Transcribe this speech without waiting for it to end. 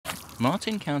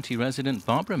Martin County resident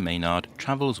Barbara Maynard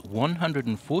travels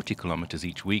 140 kilometers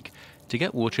each week to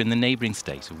get water in the neighboring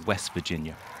state of West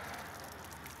Virginia.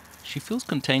 She fills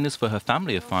containers for her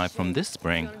family of 5 from this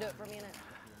spring.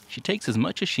 She takes as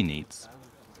much as she needs.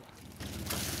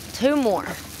 2 more.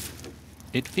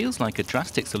 It feels like a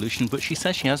drastic solution, but she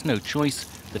says she has no choice.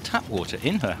 The tap water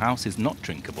in her house is not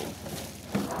drinkable.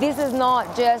 This is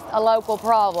not just a local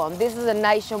problem. This is a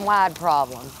nationwide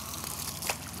problem.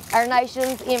 Our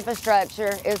nation's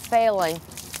infrastructure is failing,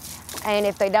 and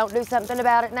if they don't do something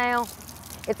about it now,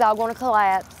 it's all going to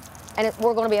collapse, and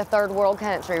we're going to be a third world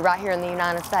country right here in the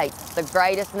United States, the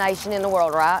greatest nation in the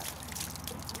world, right?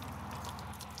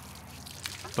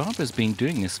 Barbara's been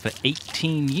doing this for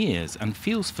 18 years and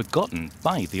feels forgotten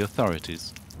by the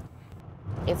authorities.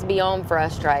 It's beyond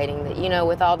frustrating that,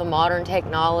 with all the modern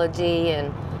technology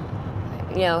and,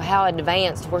 how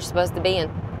advanced we're supposed to be,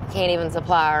 and can't even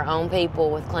supply our own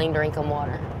people with clean drinking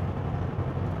water.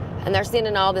 And they're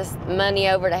sending all this money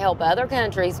over to help other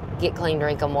countries get clean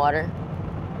drinking water,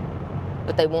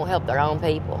 but they won't help their own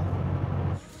people.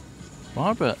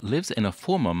 Barbara lives in a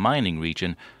former mining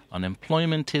region.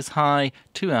 Unemployment is high.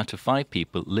 2 out of 5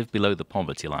 people live below the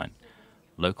poverty line.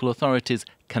 Local authorities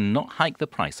cannot hike the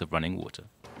price of running water.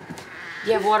 Do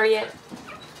you have water yet?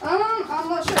 I'm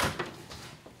not sure.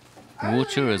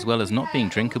 Water, as well as not being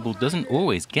drinkable, doesn't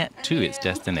always get to its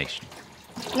destination.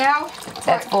 Now?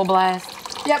 That's full blast?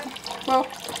 Yep.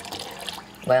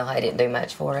 Well, I didn't do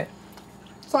much for it.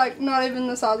 It's like not even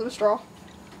the size of a straw.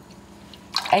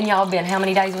 And y'all been how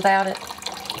many days without it?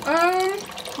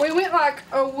 We went like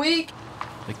a week.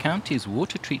 The county's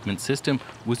water treatment system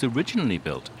was originally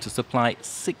built to supply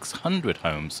 600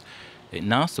 homes. It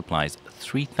now supplies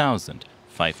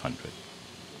 3,500.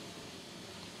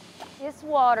 This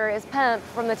water is pumped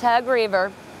from the Tug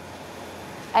River,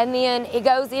 and then it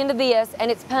goes into this, and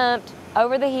it's pumped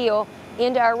over the hill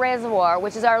into our reservoir,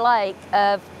 which is our lake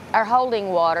of our holding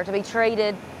water to be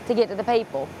treated to get to the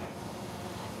people.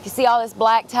 You see all this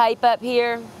black tape up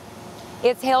here?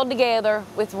 It's held together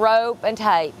with rope and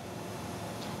tape.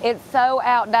 It's so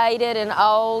outdated and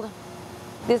old.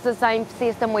 This is the same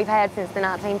system we've had since the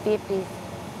 1950s.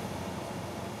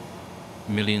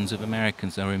 Millions of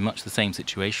Americans are in much the same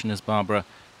situation as Barbara.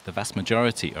 The vast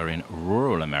majority are in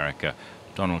rural America,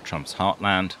 Donald Trump's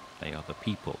heartland. They are the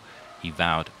people he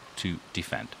vowed to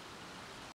defend.